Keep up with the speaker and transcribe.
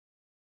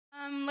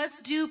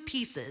Let's do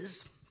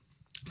Pieces.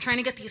 I'm trying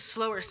to get these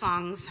slower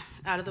songs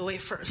out of the way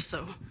first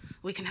so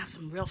we can have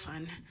some real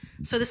fun.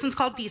 So this one's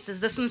called Pieces.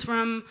 This one's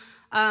from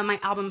my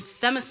album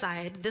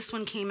Femicide. This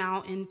one came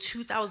out in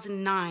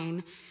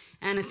 2009,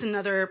 and it's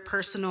another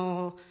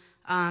personal,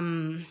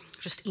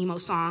 just emo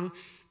song.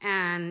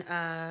 And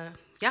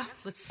yeah,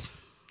 let's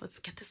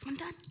get this one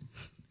done.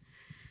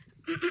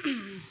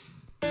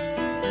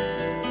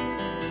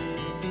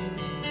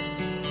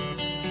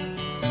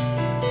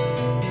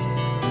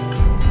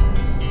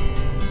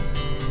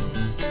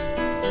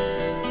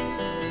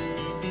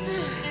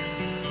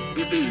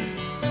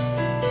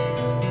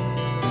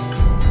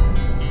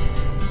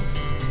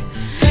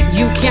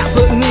 You can't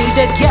put me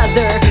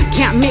together,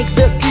 can't make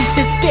the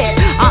pieces fit.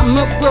 I'm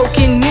a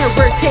broken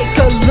mirror, take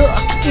a look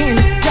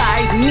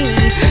inside me.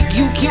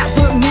 You can't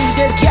put me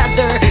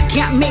together,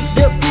 can't make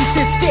the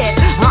pieces fit.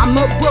 I'm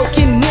a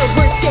broken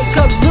mirror, take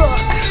a look.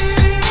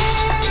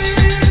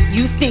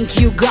 You think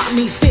you got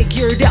me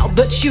figured out,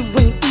 but you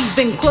ain't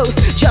even close.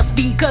 Just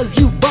because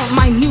you bump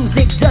my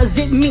music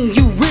doesn't mean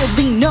you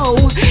really know.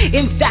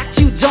 In fact,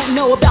 you don't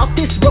know about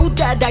this road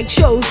that I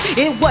chose.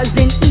 It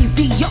wasn't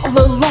easy all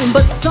alone,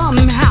 but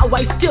somehow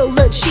I still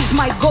achieved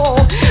my goal.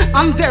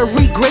 I'm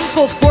very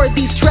grateful for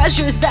these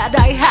treasures that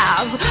I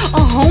have.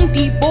 A home,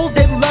 people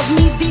that love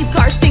me, these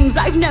are things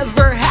I've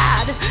never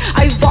had.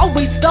 I've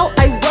always felt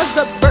I was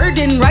a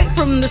burden right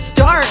from the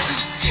start.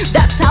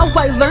 That's how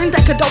I learned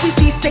I could always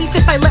be safe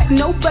if I let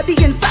nobody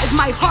inside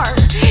my heart.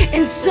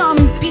 And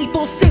some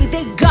people say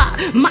they got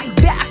my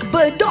back,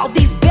 but all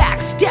these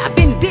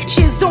backstabbing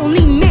bitches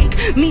only make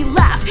me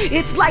laugh.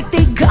 It's like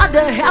they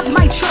gotta have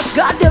my trust,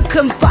 gotta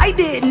confide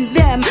in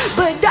them.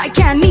 But I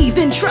can't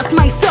even trust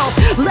myself,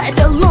 let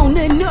alone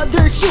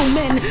another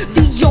human.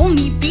 The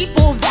only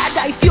people that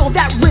I feel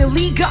that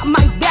really got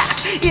my back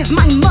is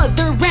my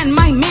mother and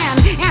my man,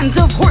 and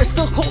of course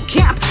the whole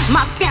camp,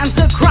 my fans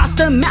across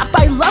the map.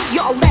 I love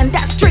y'all and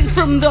that's straight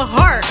from the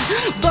heart.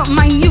 But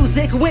my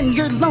music, when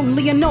you're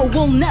lonely, you know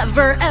we'll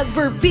never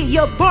ever be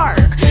apart.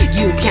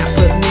 You can't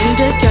put me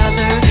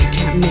together,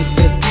 can't make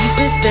the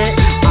pieces fit.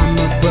 I'm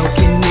a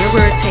broken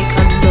mirror, take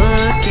a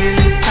look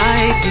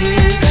inside me.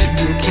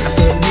 You can't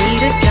put me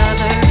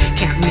together,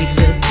 can't make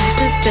the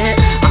pieces fit.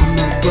 I'm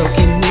a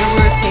broken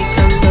mirror, take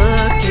a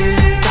look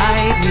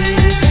inside me.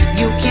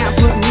 You can't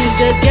put me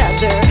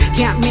together,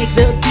 can't make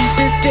the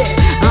pieces fit.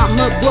 I'm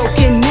a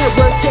broken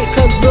mirror, take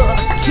a look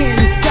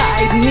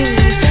inside me.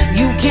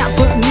 You can't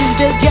put me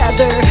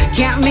together,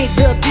 can't make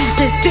the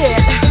pieces fit.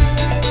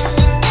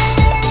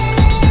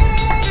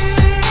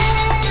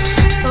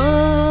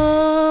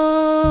 Oh,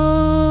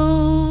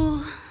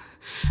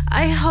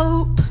 I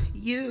hope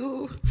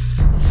you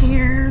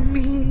hear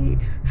me.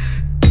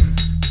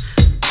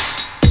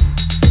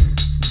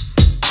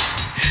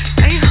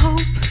 I hope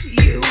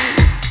you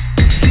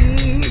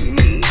see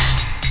me.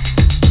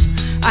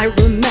 I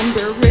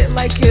remember it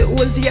like it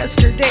was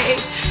yesterday,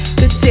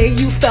 the day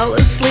you fell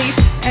asleep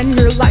and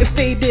your life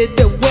faded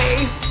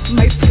away.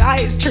 My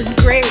skies turned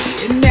gray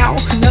and now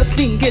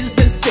nothing is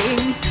the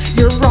same.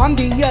 You're on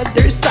the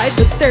other side,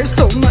 but there's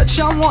so much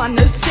I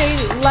wanna say.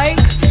 Like,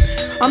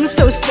 I'm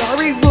so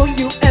sorry, will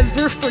you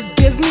ever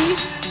forgive me?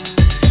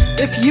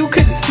 If you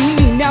could see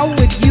me now,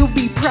 would you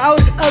be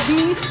proud of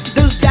me?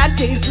 Those bad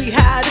days we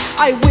had,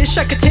 I wish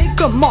I could take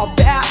them all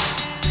back.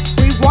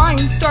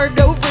 Rewind, start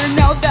over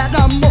now that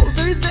I'm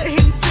older, the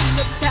hate's in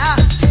the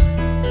past.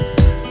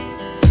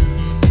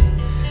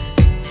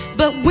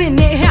 But when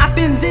it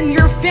happens in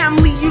your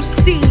family, you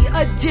see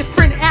a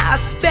different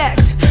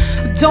aspect.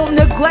 Don't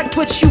neglect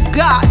what you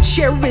got,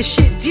 cherish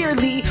it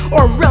dearly,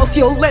 or else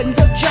you'll end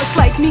up just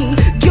like me,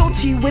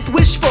 guilty with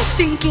wishful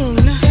thinking.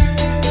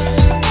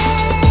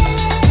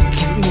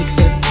 Can't make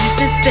the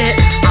pieces fit,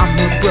 I'm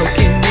a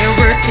broken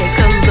mirror, take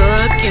a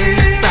look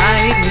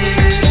inside me.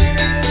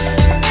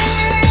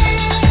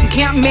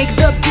 Can't make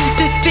the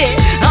pieces fit,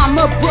 I'm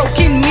a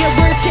broken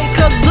mirror, take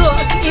a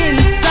look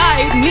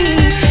inside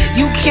me.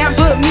 You can't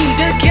put me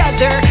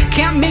together,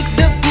 can't make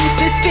the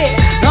pieces fit.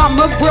 I'm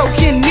a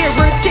broken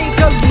mirror, take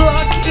a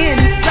look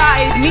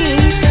inside me.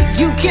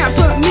 You can't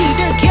put me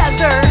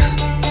together.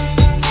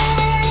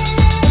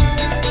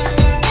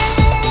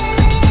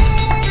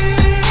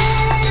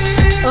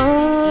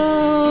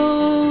 Oh,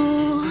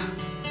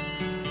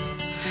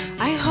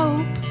 I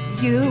hope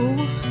you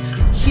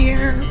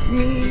hear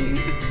me.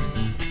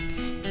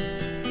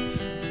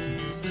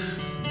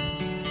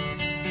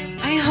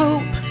 I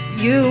hope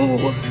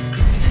you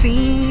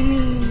see me.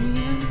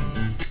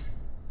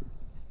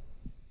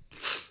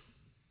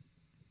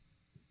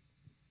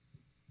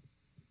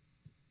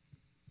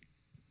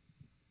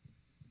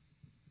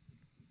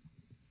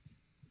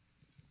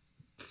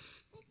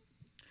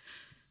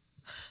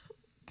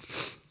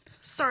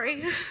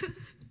 Sorry.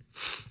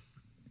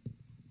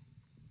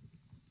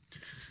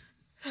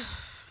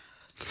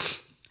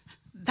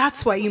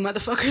 That's why you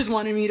motherfuckers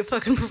wanted me to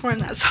fucking perform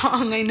that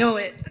song. I know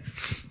it.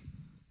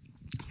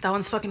 That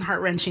one's fucking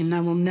heart-wrenching, and I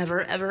will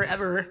never, ever,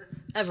 ever,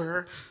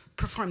 ever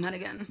perform that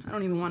again. I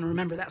don't even want to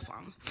remember that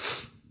song.